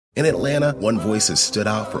In Atlanta, one voice has stood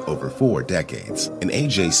out for over 4 decades. An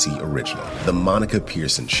AJC original, The Monica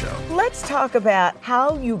Pearson Show. Let's talk about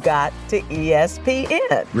how you got to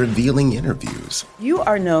ESPN. Revealing interviews. You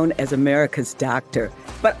are known as America's doctor,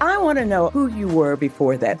 but I want to know who you were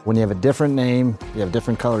before that. When you have a different name, you have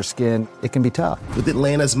different color skin, it can be tough. With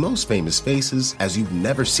Atlanta's most famous faces as you've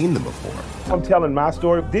never seen them before. I'm telling my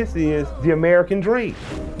story. This is the American dream.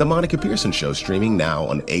 The Monica Pearson Show, streaming now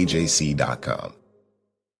on AJC.com.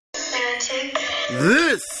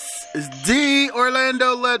 This is D.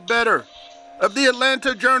 Orlando Ledbetter of the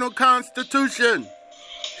Atlanta Journal-Constitution,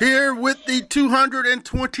 here with the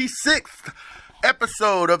 226th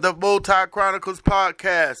episode of the Multi Chronicles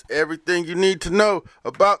podcast. Everything you need to know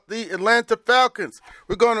about the Atlanta Falcons.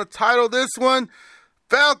 We're going to title this one,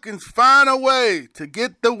 Falcons Find a Way to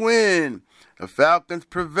Get the Win. The Falcons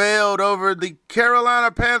prevailed over the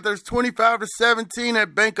Carolina Panthers 25-17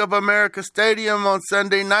 at Bank of America Stadium on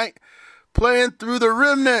Sunday night, playing through the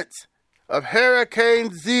remnants of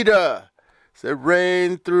Hurricane Zeta. It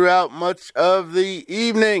rained throughout much of the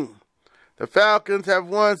evening. The Falcons have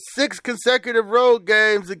won 6 consecutive road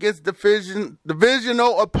games against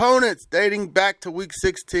divisional opponents dating back to Week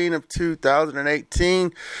 16 of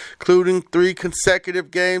 2018, including 3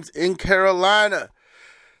 consecutive games in Carolina.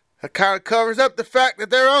 That kind of covers up the fact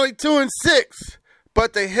that they're only 2-6,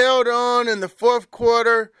 but they held on in the fourth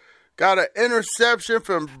quarter. Got an interception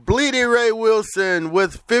from Bleedy Ray Wilson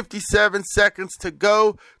with 57 seconds to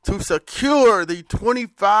go to secure the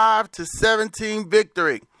 25-17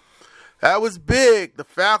 victory. That was big. The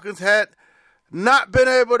Falcons had not been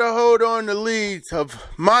able to hold on to leads of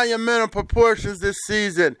monumental proportions this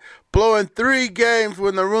season, blowing 3 games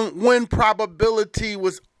when the win probability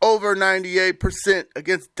was over 98%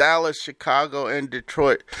 against Dallas, Chicago, and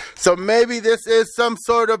Detroit. So maybe this is some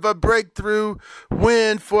sort of a breakthrough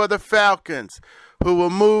win for the Falcons, who will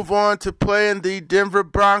move on to playing the Denver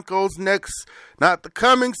Broncos next, not the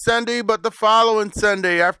coming Sunday, but the following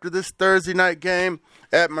Sunday after this Thursday night game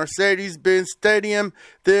at Mercedes-Benz Stadium.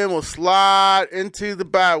 Then we'll slide into the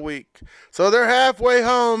bye week. So they're halfway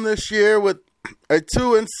home this year with a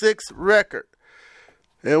 2-6 record.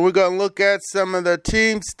 And we're going to look at some of the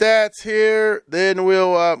team stats here. Then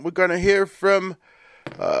we're going to hear from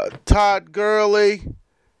Todd Gurley,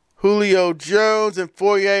 Julio Jones, and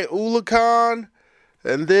Foye Oluokun.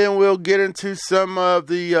 And then we'll get into some of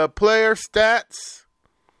the player stats.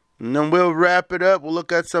 And then we'll wrap it up. We'll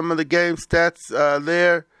look at some of the game stats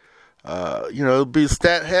there. It'll be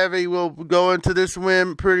stat heavy. We'll go into this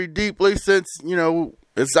win pretty deeply since,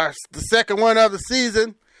 it's the second one of the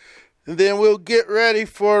season. And then we'll get ready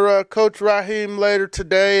for Coach Raheem later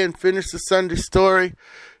today and finish the Sunday story.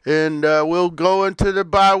 And we'll go into the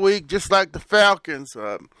bye week just like the Falcons.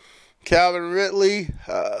 Calvin Ridley,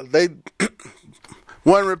 they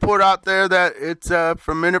one report out there that it's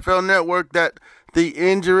from NFL Network that the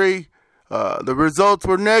injury, the results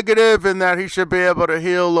were negative and that he should be able to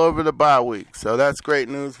heal over the bye week. So that's great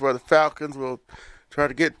news for the Falcons. We'll try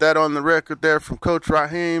to get that on the record there from Coach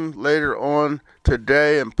Raheem later on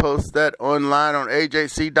today and post that online on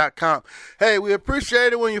AJC.com. Hey, we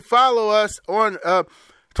appreciate it when you follow us on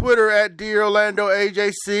Twitter at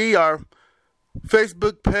DearOrlandoAJC. Our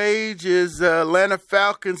Facebook page is Atlanta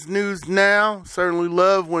Falcons News Now. Certainly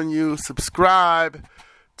love when you subscribe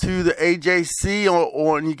to the AJC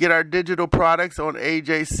or you get our digital products on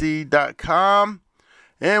AJC.com.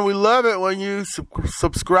 And we love it when you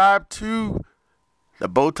subscribe to the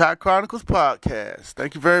Bowtie Chronicles podcast.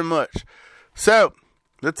 Thank you very much. So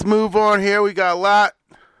let's move on here. We got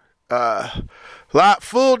a lot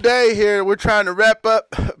full day here. We're trying to wrap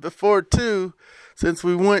up before 2 since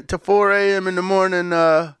we went to 4 a.m. in the morning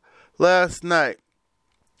last night.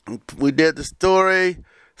 We did the story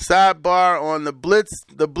sidebar on the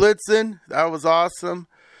blitzing. That was awesome.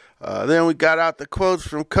 Then we got out the quotes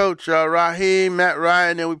from Coach Raheem, Matt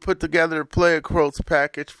Ryan, and we put together a player quotes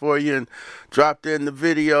package for you and dropped in the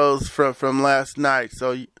videos from last night.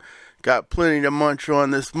 So you got plenty to munch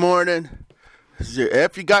on this morning.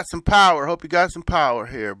 If you got some power, hope you got some power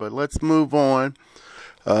here. But let's move on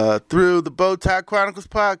through the Bowtie Chronicles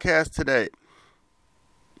podcast today.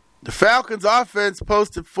 The Falcons offense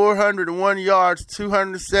posted 401 yards,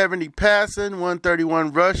 270 passing,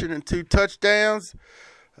 131 rushing, and 2 touchdowns.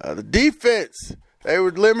 The defense, they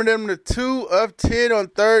were limiting them to 2 of 10 on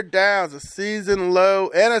third downs, a season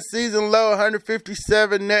low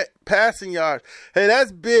 157 net passing yards. Hey,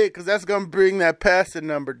 that's big because that's going to bring that passing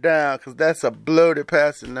number down because that's a bloated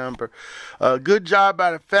passing number. Good job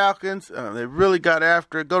by the Falcons. They really got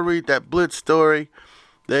after it. Go read that blitz story.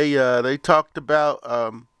 They talked about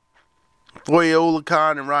Foye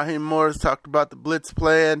Oluokun and Raheem Morris talked about the blitz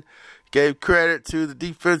plan, gave credit to the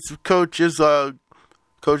defensive coaches,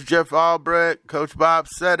 Coach Jeff Albrecht, Coach Bob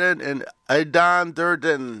Seddon, and Adon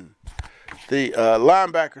Durden, the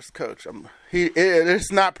linebackers coach.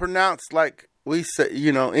 It's not pronounced like we say,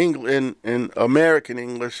 English in American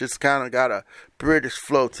English. It's kind of got a British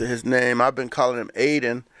flow to his name. I've been calling him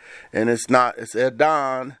Aiden, and it's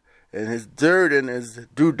Adon, and his Durden is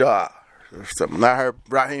Duda or something. I heard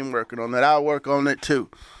Raheem working on that. I'll work on it too.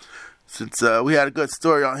 Since we had a good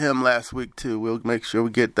story on him last week too, we'll make sure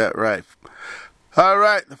we get that right. All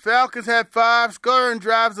right, the Falcons had 5 scoring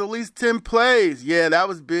drives, at least 10 plays. Yeah, that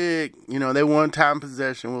was big. They won time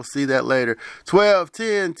possession. We'll see that later. 12,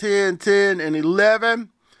 10, 10, 10, and 11.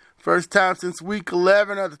 First time since week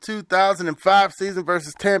 11 of the 2005 season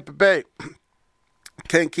versus Tampa Bay.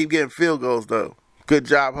 Can't keep getting field goals, though. Good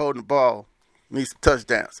job holding the ball. Need some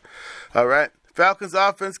touchdowns. All right, Falcons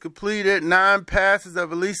offense completed 9 passes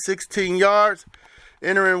of at least 16 yards.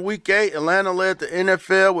 Entering Week 8, Atlanta led the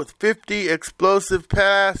NFL with 50 explosive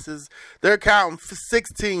passes. They're counting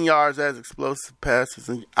 16 yards as explosive passes,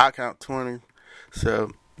 and I count 20. So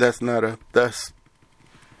that's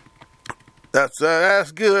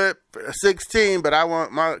good. 16, but I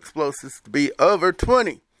want my explosives to be over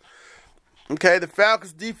 20. Okay, the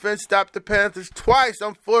Falcons defense stopped the Panthers twice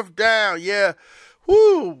on 4th down. Yeah,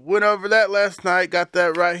 went over that last night. Got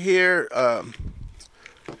that right here.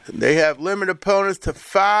 They have limited opponents to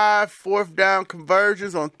 5 4th down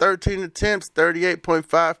conversions on 13 attempts,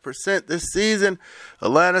 38.5% this season.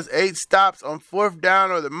 Atlanta's 8 stops on 4th down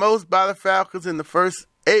are the most by the Falcons in the first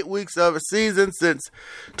 8 weeks of a season since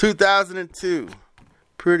 2002.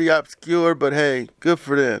 Pretty obscure, but hey, good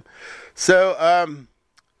for them. So,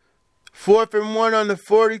 4th and 1 on the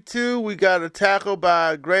 42. We got a tackle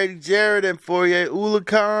by Grady Jarrett and Foye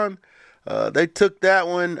Oluokun. They took that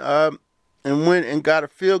one and went and got a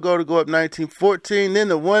field goal to go up 19-14. Then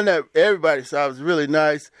the one that everybody saw was really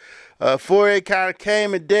nice. Foye kind of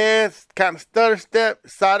came and danced, kind of stutter step.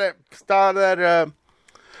 Saw that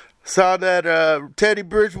Teddy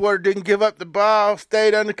Bridgewater didn't give up the ball,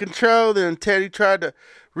 stayed under control. Then Teddy tried to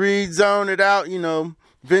re-zone it out,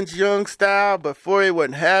 Vince Young style, but Foye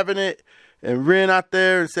wasn't having it and ran out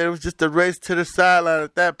there and said it was just a race to the sideline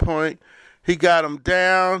at that point. He got him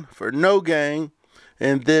down for no gain.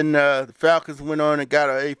 And then the Falcons went on and got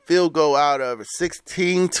a field goal out of it,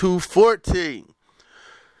 16-14.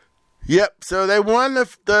 Yep, so they won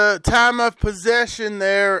the time of possession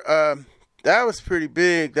there. That was pretty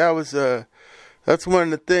big. That's one of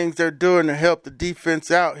the things they're doing to help the defense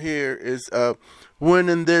out here is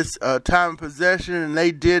winning this time of possession, and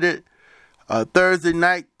they did it Thursday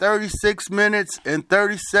night, 36 minutes and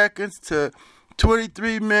 30 seconds to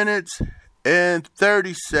 23 minutes and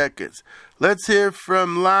 30 seconds. Let's hear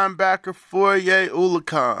from linebacker Foye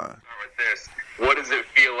Oluokun. With this, what does it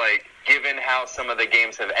feel like, given how some of the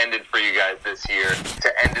games have ended for you guys this year, to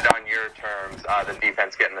end it on your terms, the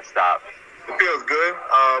defense getting the stop? It feels good.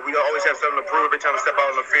 We always have something to prove every time we step out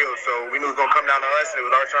on the field, so we knew it was going to come down to us, and it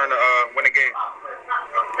was our turn to win the game.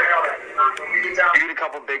 You did a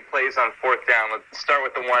couple big plays on 4th down. Let's start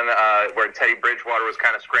with the one where Teddy Bridgewater was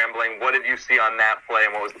kind of scrambling. What did you see on that play,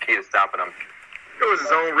 and what was the key to stopping him? It was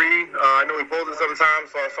his own read. I know he pulled it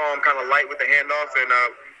sometimes, so I saw him kind of light with the handoff, and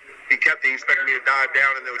he kept it. He expected me to dive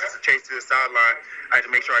down, and it was just a chase to the sideline. I had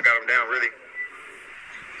to make sure I got him down, really.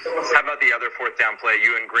 How about the other 4th down play,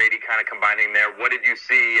 you and Grady kind of combining there? What did you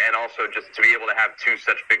see, and also just to be able to have 2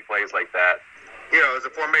 such big plays like that? It was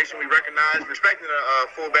a formation we recognized, respecting the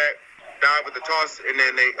fullback dive with the toss, and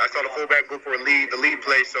then I saw the fullback go for the lead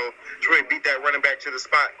play, so to really beat that running back to the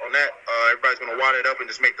spot on that, everybody's going to wad it up and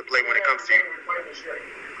just make the play when it comes to you.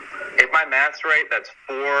 If my math's right, that's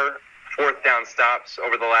 4 4th down stops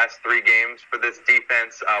over the last 3 games for this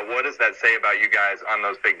defense. What does that say about you guys on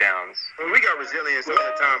those big downs? We got resilience all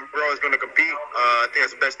the time. We're always going to compete. I think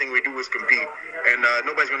that's the best thing we do is compete, and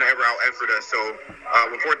nobody's going to ever out-effort us. So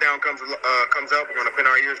when 4th down comes up, we're going to pin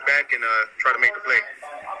our ears back and try to make the play.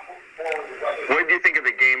 What did you think of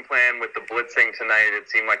the game plan with the blitzing tonight? It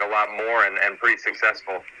seemed like a lot more and pretty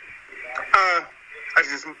successful. I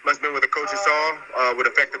just must have been what the coaches saw would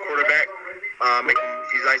affect the quarterback.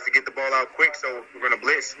 He likes to get the ball out quick, so we're going to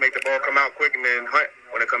blitz, make the ball come out quick, and then hunt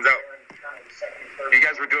when it comes out. You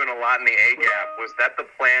guys were doing a lot in the A-gap. Was that the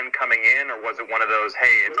plan coming in, or was it one of those,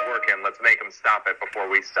 hey, it's working, let's make them stop it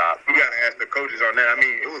before we stop? You got to ask the coaches on that. I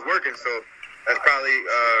mean, it was working, so that's probably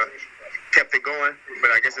kept it going,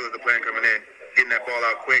 but I guess it was the plan coming in, getting that ball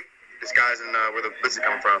out quick, disguising where the blitz is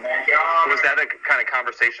coming from. Was that a kind of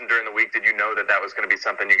conversation during the week? Did you know that was going to be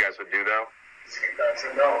something you guys would do, though?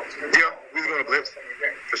 Yeah, we were going to blitz,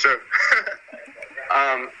 for sure.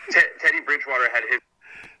 Teddy Bridgewater had his.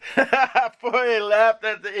 Boy, he laughed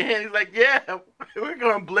at the end. He's like, yeah, we're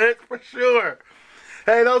going to blitz for sure.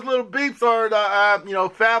 Hey, those little beeps are the,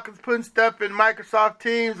 Falcons putting stuff in Microsoft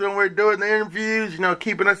Teams when we're doing the interviews,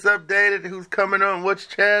 keeping us updated, who's coming on which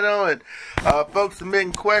channel, and folks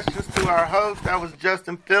submitting questions to our host. That was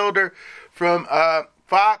Justin Fielder from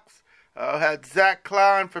Fox. Had Zach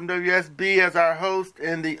Klein from WSB as our host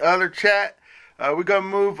in the other chat. We're going to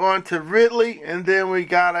move on to Ridley, and then we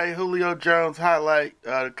got a Julio Jones highlight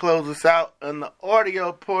to close us out on the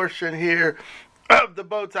audio portion here of the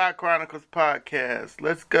Bowtie Chronicles podcast.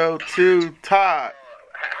 Let's go to Todd.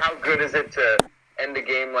 How good is it to end a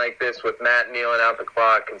game like this with Matt kneeling out the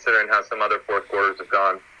clock, considering how some other fourth quarters have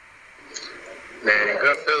gone? Man,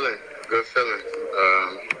 good feeling. Good feeling.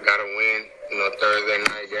 Got to win, Thursday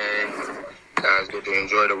night game. Guys get to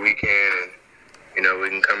enjoy the weekend, and, we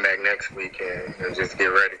can come back next weekend and just get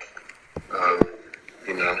ready.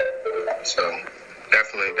 So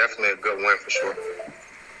definitely a good win for sure.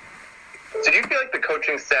 Did you feel like the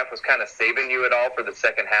coaching staff was kind of saving you at all for the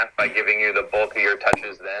second half by giving you the bulk of your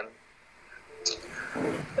touches then?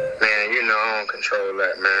 Man, I don't control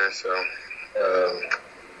that, man. So,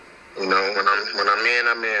 when I'm in,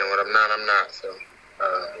 I'm in. When I'm not, I'm not. So,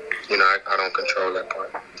 I don't control that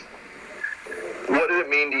part. What did it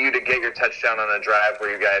mean to you to get your touchdown on a drive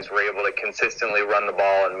where you guys were able to consistently run the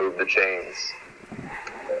ball and move the chains?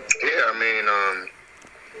 Yeah,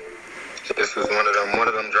 this was one of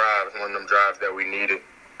them drives that we needed.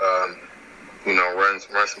 Run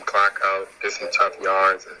some clock out, get some tough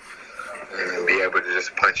yards, and be able to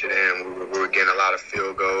just punch it in. We were getting a lot of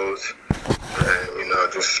field goals,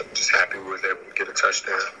 and just happy we was able to get a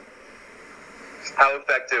touchdown. How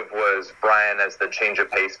effective was Brian as the change of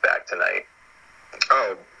pace back tonight?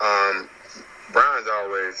 Brian's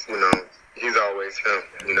always, he's always him.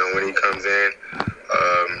 When he comes in,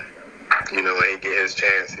 when he get his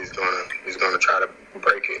chance, he's gonna try to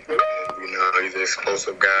break it. He's an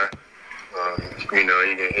explosive guy. He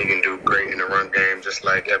can do great in the run game, just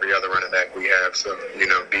like every other running back we have. So,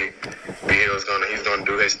 B Hill's he's gonna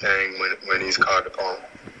do his thing when he's called upon.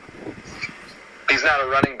 He's not a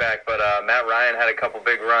running back, but Matt Ryan had a couple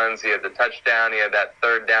big runs. He had the touchdown. He had that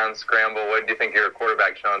third down scramble. What do you think of your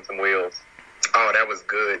quarterback showing some wheels? Oh, that was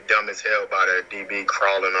good. Dumb as hell by that DB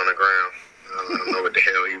crawling on the ground. I don't know what the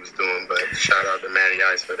hell he was doing, but shout out to Matty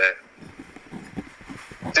Ice for that.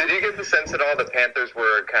 Did you get the sense at all the Panthers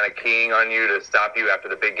were kind of keying on you to stop you after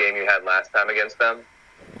the big game you had last time against them?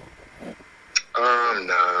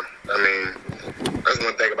 Nah. That's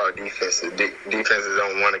one thing about defenses. Defenses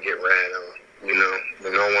don't want to get ran on.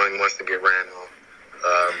 No one wants to get ran on.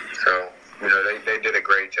 They did a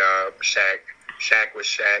great job. Shaq was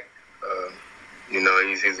Shaq.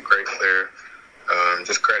 He's a great player.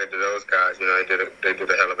 Just credit to those guys. They did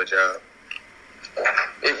a hell of a job.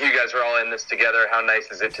 You guys are all in this together. How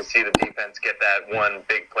nice is it to see the defense get that one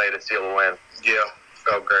big play to seal a win? Yeah,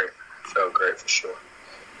 felt great. Felt great for sure.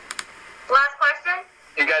 Last question.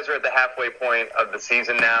 You guys are at the halfway point of the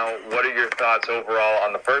season now. What are your thoughts overall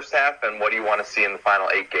on the first half, and what do you want to see in the final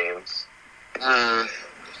 8 games? Not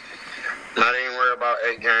even worry about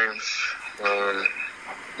 8 games.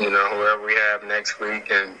 Whoever we have next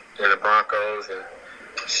week and the Broncos and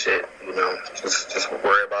shit, just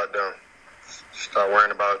worry about them. Start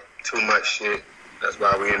worrying about too much shit. That's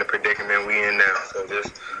why we in the predicament we in now. So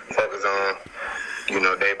just focus on,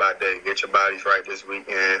 day by day. Get your bodies right this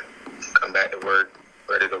weekend. Come back to work,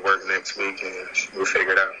 ready to work next week, and we'll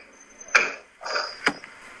figure it out.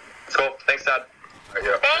 Cool. Thanks, Todd. Thank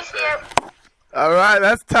you. All right,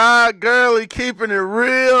 that's Todd Gurley keeping it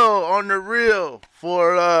real on the real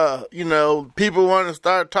for, people want to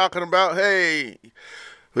start talking about, hey,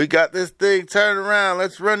 we got this thing turned around.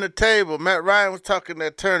 Let's run the table. Matt Ryan was talking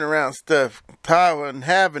that turnaround stuff. Todd wasn't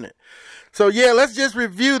having it. So, yeah, let's just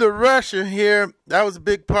review the rushing here. That was a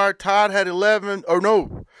big part. Todd had 11. Or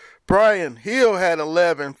no, Brian Hill had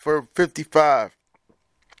 11 for 55.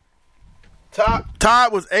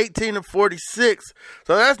 Todd was 18 of 46.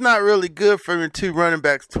 So that's not really good for your two running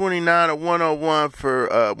backs. 29 of 101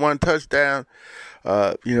 for one touchdown.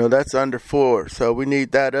 That's under 4. So we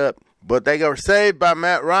need that up. But they were saved by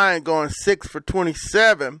Matt Ryan going 6 for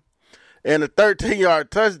 27 and a 13-yard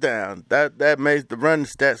touchdown. That makes the running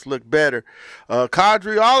stats look better.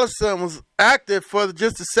 Kadri Allison was active for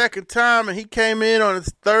just the second time, and he came in on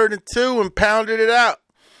his 3rd and 2 and pounded it out.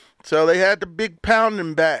 So they had the big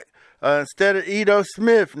pounding back instead of Ito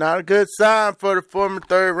Smith. Not a good sign for the former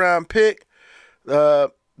 3rd-round pick.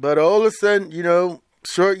 But Olsen,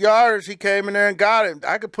 short yardage, he came in there and got it.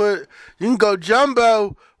 You can go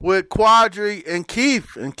jumbo with Quadri and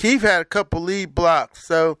Keith. And Keith had a couple lead blocks.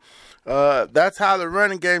 So that's how the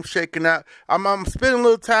running game's shaking out. I'm spending a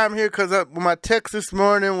little time here because my text this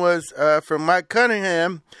morning was from Mike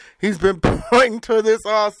Cunningham. He's been pointing to this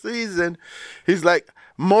all season. He's like,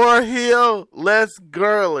 more Hill, less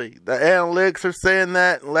Gurley. The analytics are saying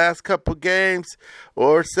that in the last couple games,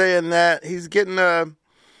 or saying that he's getting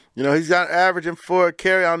he's got averaging 4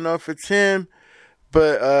 carry. I don't know if it's him,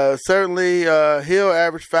 but certainly Hill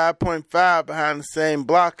averaged 5.5 behind the same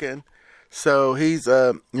blocking. So he's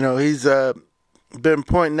been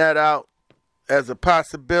pointing that out as a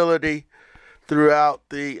possibility throughout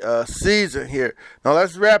the season here. Now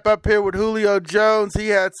let's wrap up here with Julio Jones. He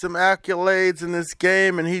had some accolades in this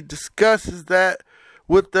game, and he discusses that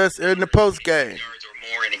with us in the post game. Yards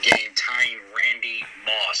or more in a game, tying Randy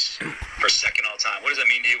Moss for second all time. What does that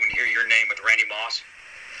mean to you when you hear your name with Randy Moss?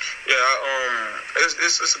 Yeah,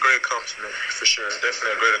 it's a great accomplishment for sure.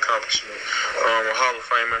 Definitely a great accomplishment. A Hall of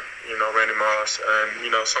Famer, Randy Moss,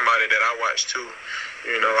 and somebody that I watch too.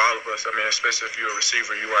 All of us. I mean, especially if you're a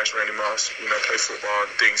receiver, you watch Randy Moss. Play football,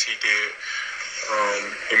 the things he did.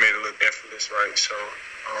 He made it look effortless, right? So,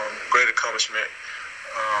 great accomplishment.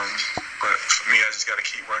 But for me, I just got to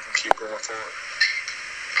keep working, keep going forward.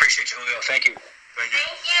 Appreciate you, Julio. Thank you. Thank you.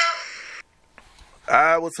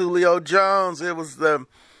 Was Julio Jones. It was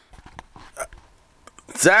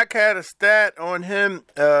Zach had a stat on him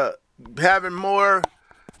having more,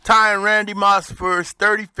 tying Randy Moss for his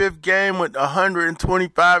 35th game with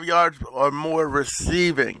 125 yards or more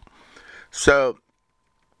receiving. So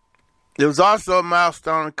there was also a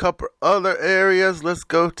milestone in a couple other areas. Let's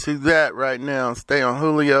go to that right now and stay on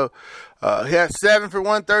Julio. He had 7 for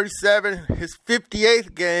 137, his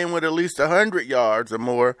 58th game with at least 100 yards or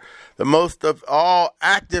more, the most of all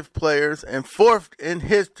active players, and 4th in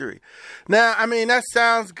history. Now, I mean, that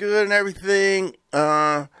sounds good and everything,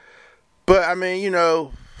 but, I mean,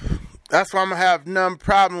 that's why I'm going to have no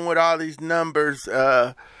problem with all these numbers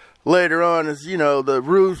later on is, the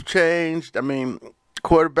rules changed. I mean,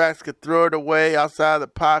 quarterbacks could throw it away outside the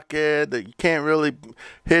pocket. That you can't really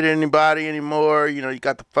hit anybody anymore. You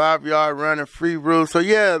got the 5-yard running free rule. So,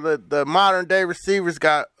 yeah, the modern-day receivers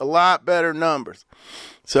got a lot better numbers.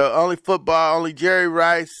 So, only Jerry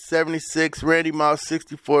Rice, 76, Randy Moss,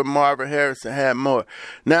 64, Marvin Harrison had more.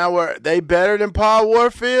 Now, were they better than Paul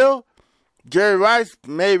Warfield? Jerry Rice,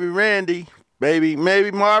 maybe Randy, maybe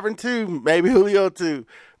Marvin too, maybe Julio too.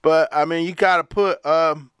 But, I mean, you got to put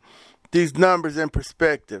these numbers in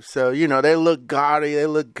perspective. So, they look gaudy, they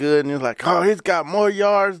look good, and you're like, oh, he's got more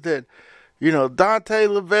yards than, Dante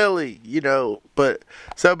Lavelli, But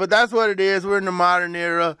that's what it is. We're in the modern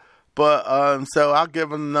era. But, so I'll give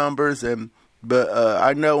them the numbers. But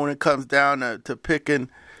I know when it comes down to picking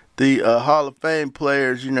the Hall of Fame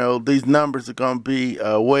players, these numbers are going to be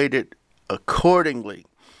weighted accordingly.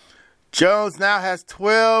 Jones now has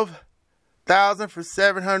 12,000 for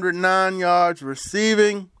 709 yards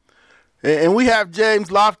receiving. And we have James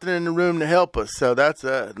Lofton in the room to help us, so that's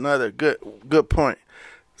another good point.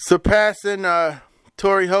 Surpassing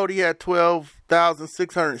Torrey Holt, he had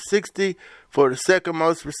 12,660 for the second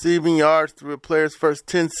most receiving yards through a player's first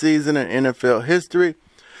 10 season in NFL history.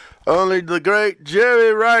 Only the great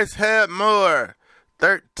Jerry Rice had more,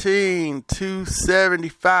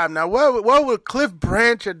 13,275. Now, what would Cliff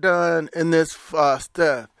Branch have done in this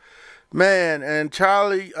stuff? Man, and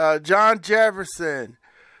John Jefferson,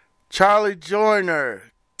 Charlie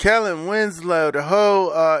Joyner, Kellen Winslow, the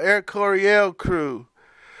whole Eric Coryell crew.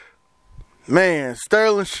 Man,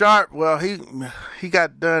 Sterling Sharp, well, he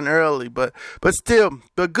got done early, but still.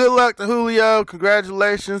 But good luck to Julio.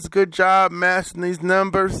 Congratulations. Good job massing these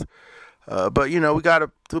numbers. But, we got to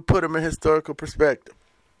put them in historical perspective.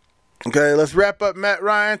 Okay, let's wrap up Matt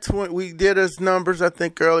Ryan. We did his numbers, I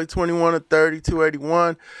think, early, 21 of 30,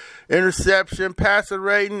 281. Interception, passer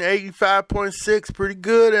rating, 85.6, pretty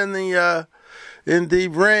good in the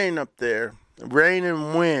rain up there. Rain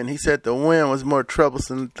and wind. He said the wind was more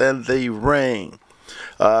troublesome than the rain.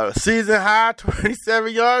 Season high,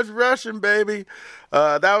 27 yards rushing, baby.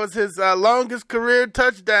 That was his longest career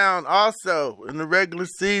touchdown also in the regular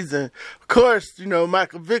season. Of course,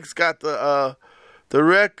 Michael Vick's got the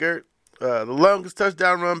record. The longest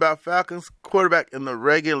touchdown run by Falcons quarterback in the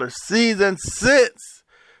regular season since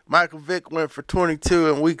Michael Vick went for 22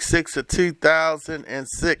 in Week 6 of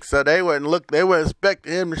 2006. So they weren't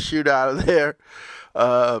expecting him to shoot out of there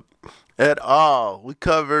at all. We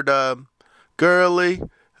covered Gurley.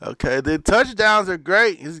 Okay, the touchdowns are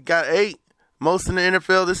great. He's got 8, most in the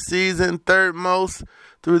NFL this season, third most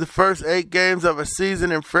through the first 8 games of a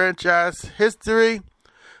season in franchise history.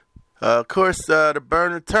 Of course, the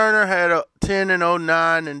Burner Turner had 10 in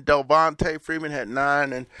 09, and Delvonte Freeman had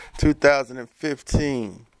 9 in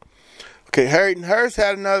 2015. Okay, Hayden Hurst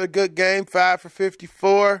had another good game, 5 for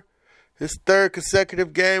 54. His third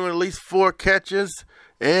consecutive game with at least 4 catches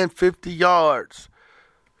and 50 yards.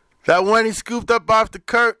 That one he scooped up off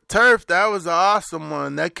the turf, that was an awesome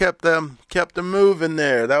one. That kept them moving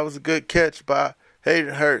there. That was a good catch by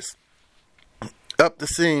Hayden Hurst. Up the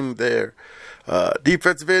seam there.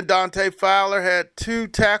 Defensive end Dante Fowler had 2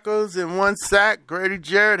 tackles and 1 sack. Grady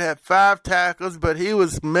Jarrett had 5 tackles, but he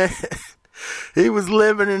was mad. He was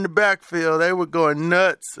living in the backfield. They were going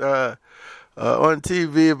nuts on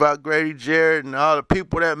TV about Grady Jarrett and all the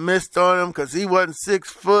people that missed on him because he wasn't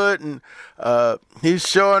 6 foot, and he's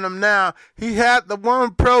showing them now. He had the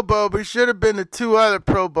 1 Pro Bowl, but he should have been the 2 other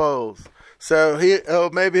Pro Bowls. So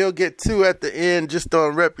maybe he'll get 2 at the end just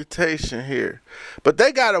on reputation here. But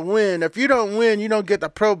they got to win. If you don't win, you don't get the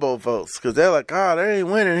Pro Bowl votes because they're like, oh, they ain't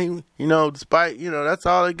winning. Despite, that's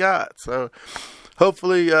all they got. So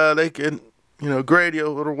hopefully they can, Grady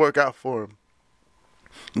it'll work out for him.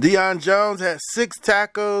 Deion Jones had 6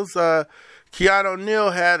 tackles. Keanu O'Neal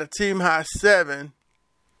had a team-high 7.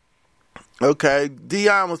 Okay,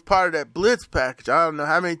 Deion was part of that blitz package. I don't know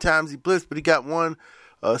how many times he blitzed, but he got 1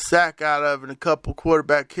 sack out of it and a couple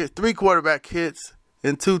quarterback hits, 3 quarterback hits,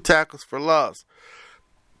 and 2 tackles for loss.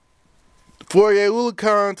 Fourier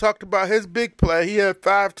Ulicon talked about his big play. He had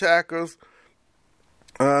 5 tackles.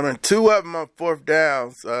 And 2 of them on 4th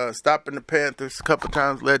downs, stopping the Panthers a couple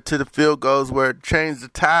times led to the field goals where it changed the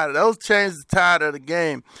tide. Those changed the tide of the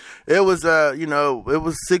game. It was, it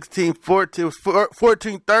was 16-14, it was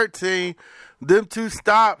 14-13. Them 2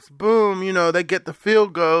 stops, boom, they get the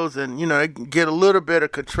field goals and, they get a little bit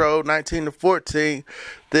of control, 19-14.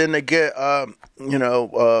 Then they get,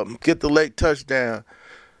 get the late touchdown.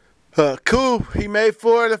 Cool. He made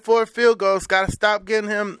 4 of the 4 field goals. Got to stop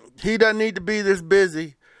getting him. He doesn't need to be this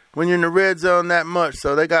busy when you're in the red zone that much.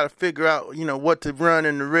 So they got to figure out, what to run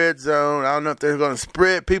in the red zone. I don't know if they're going to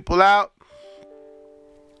spread people out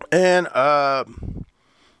and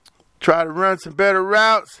try to run some better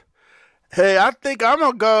routes. Hey, I think I'm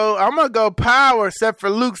gonna go power, except for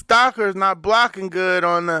Luke Stocker's not blocking good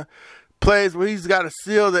on the plays where he's got to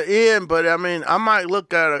seal the end. But I mean, I might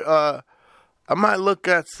look at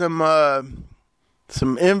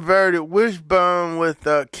some inverted wishbone with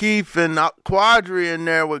Keith and Quadri in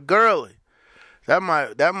there with Gurley. That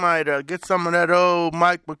might get some of that old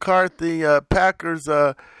Mike McCarthy Packers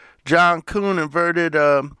John Kuhn inverted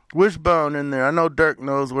wishbone in there. I know Dirk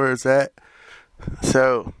knows where it's at,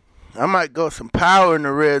 so I might go some power in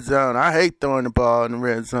the red zone. I hate throwing the ball in the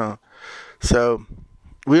red zone, so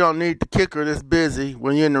we don't need the kicker this busy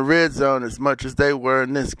when you're in the red zone as much as they were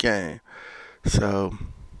in this game. So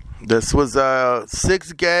this was a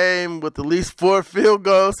 6th game with at least 4 field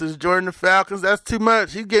goals since joining the Falcons. That's too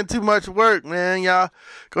much. He's getting too much work, man. Y'all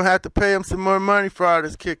going to have to pay him some more money for all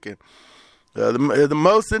this kicking. The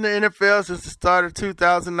most in the NFL since the start of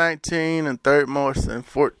 2019 and third most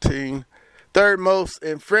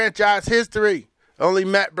in franchise history. Only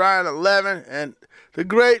Matt Bryant 11 and the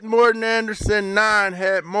great Morton Anderson 9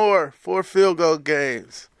 had more 4 field goal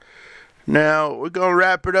games. Now, we're going to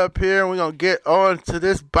wrap it up here, and we're going to get on to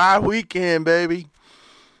this bye weekend, baby.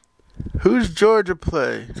 Who's Georgia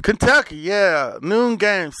play? Kentucky, yeah. Noon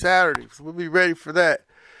game Saturday, so we'll be ready for that.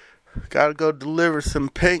 Got to go deliver some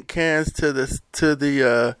paint cans to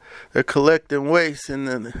they're collecting waste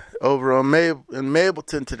over on in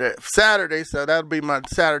Mableton today, Saturday, so that'll be my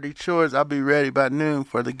Saturday chores. I'll be ready by noon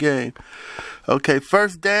for the game. Okay,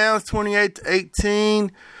 first downs,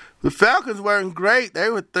 28-18. The Falcons weren't great. They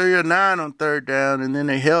were 3 of 9 on 3rd down, and then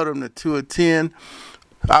they held them to 2 of 10.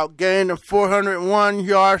 Outgained them 401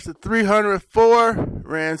 yards to 304.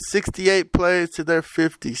 Ran 68 plays to their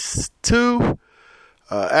 52.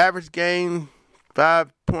 Average gain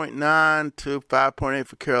 5.9 to 5.8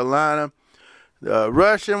 for Carolina.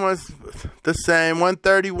 Rushing was the same,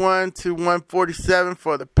 131 to 147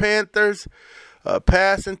 for the Panthers.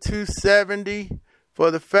 Passing 270 for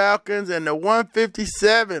the Falcons, and the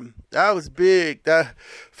 157, that was big. The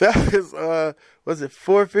Falcons, was it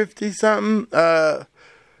 450 something? The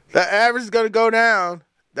average is going to go down.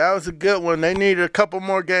 That was a good one. They needed a couple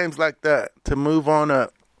more games like that to move on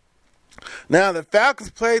up. Now, the Falcons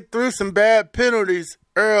played through some bad penalties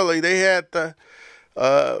early. They had the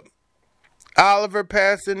Oliver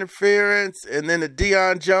pass interference, and then the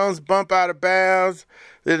Deion Jones bump out of bounds.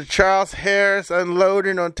 Then the Charles Harris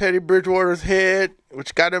unloading on Teddy Bridgewater's head,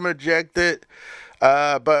 which got him ejected.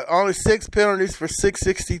 But only 6 penalties for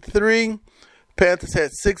 663. Panthers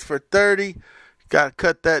had 6 for 30. Got to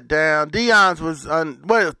cut that down. Deion's was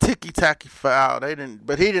a ticky-tacky foul.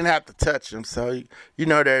 But he didn't have to touch him, so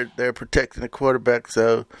they're protecting the quarterback.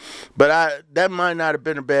 So, but that might not have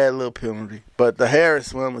been a bad little penalty. But the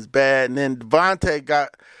Harris one was bad, and then Devontae got.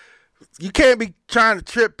 You can't be trying to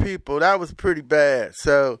trip people. That was pretty bad.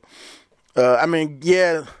 So, Brian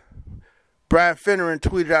Finneran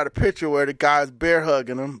tweeted out a picture where the guys bear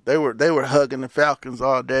hugging him. They were hugging the Falcons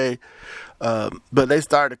all day, but they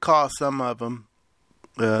started to call some of them.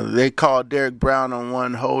 They called Derek Brown on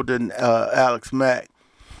one, holding Alex Mack.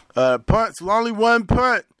 Punts, only one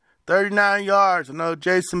punt, 39 yards. I know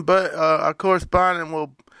Jason, but our correspondent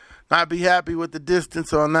will not be happy with the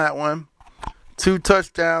distance on that one. 2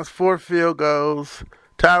 touchdowns, 4 field goals.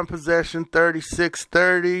 Time of possession,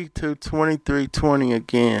 36-30 to 23-20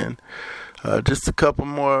 again. Just a couple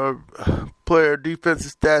more player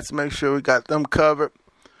defensive stats. Make sure we got them covered.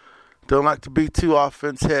 Don't like to be too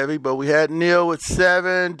offense heavy, but we had Neal with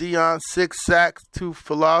 7, Deion 6 sacks, 2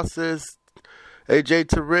 for losses. A.J.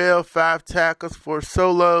 Terrell, 5 tackles, 4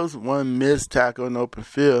 solos, 1 missed tackle in open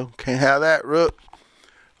field. Can't have that, Rook.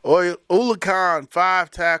 Olukan, 5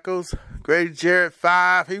 tackles. Grady Jarrett,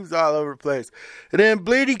 5. He was all over the place. And then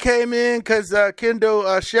Bleedy came in because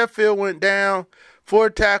Kendall Sheffield went down. 4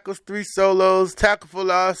 tackles, 3 solos, tackle for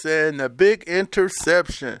loss, and a big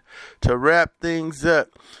interception to wrap things up.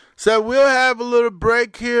 So we'll have a little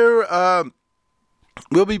break here.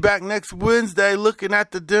 We'll be back next Wednesday looking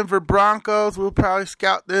at the Denver Broncos. We'll probably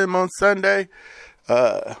scout them on Sunday.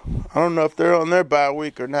 I don't know if they're on their bye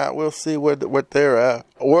week or not. We'll see what they're at.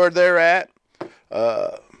 Where they're at.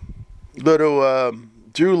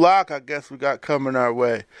 Drew Lock, I guess we got coming our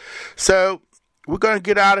way. So we're going to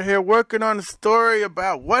get out of here working on a story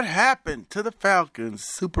about what happened to the Falcons.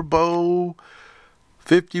 Super Bowl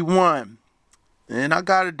 51. And I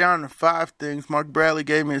got it down to 5 things. Mark Bradley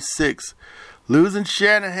gave me a 6. Losing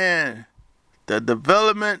Shanahan. The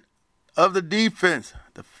development of the defense.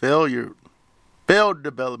 The failed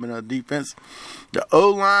development of the defense. The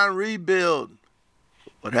O-line rebuild.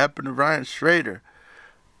 What happened to Ryan Schrader?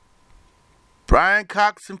 Brian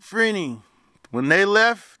Cox and Freeney. When they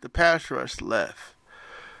left, the pass rush left.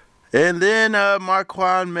 And then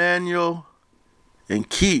Marquand Manuel and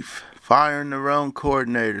Keefe firing their own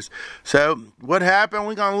coordinators. So what happened?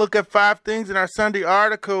 We're going to look at 5 things in our Sunday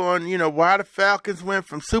article on, why the Falcons went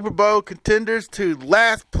from Super Bowl contenders to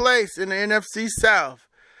last place in the NFC South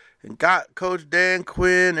and got Coach Dan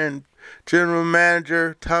Quinn and General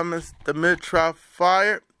Manager Thomas Dimitroff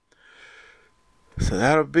fired. So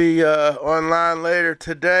that'll be online later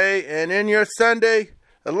today. And in your Sunday,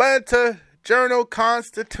 Atlanta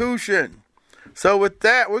Journal-Constitution. So with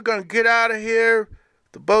that, we're going to get out of here.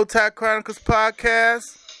 The Bowtie Chronicles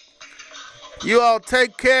podcast. You all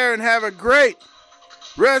take care and have a great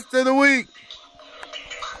rest of the week.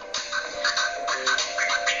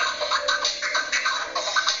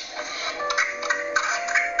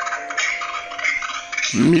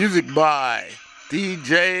 Music by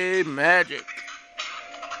DJ Magic.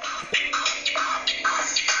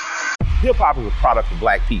 Hip-hop is a product of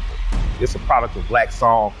black people. It's a product of black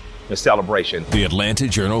song and celebration. The Atlanta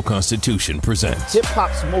Journal-Constitution presents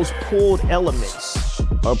hip-hop's most pulled elements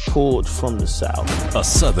are pulled from the South. A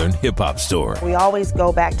Southern hip-hop story. We always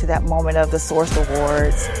go back to that moment of the Source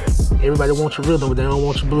Awards. Everybody wants your rhythm, but they don't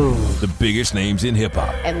want your blues. The biggest names in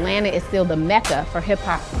hip-hop. Atlanta is still the mecca for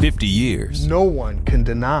hip-hop. 50 years. No one can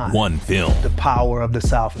deny 1 film. The power of the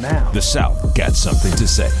South now. The South got something to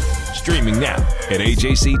say. Streaming now at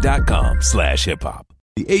ajc.com/hiphop.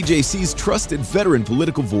 The AJC's trusted veteran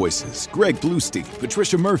political voices, Greg Bluestein,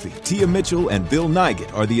 Patricia Murphy, Tia Mitchell, and Bill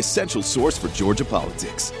Nigett, are the essential source for Georgia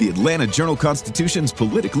politics. The Atlanta Journal-Constitution's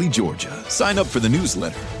Politically Georgia. Sign up for the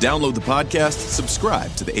newsletter, download the podcast,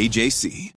 subscribe to the AJC.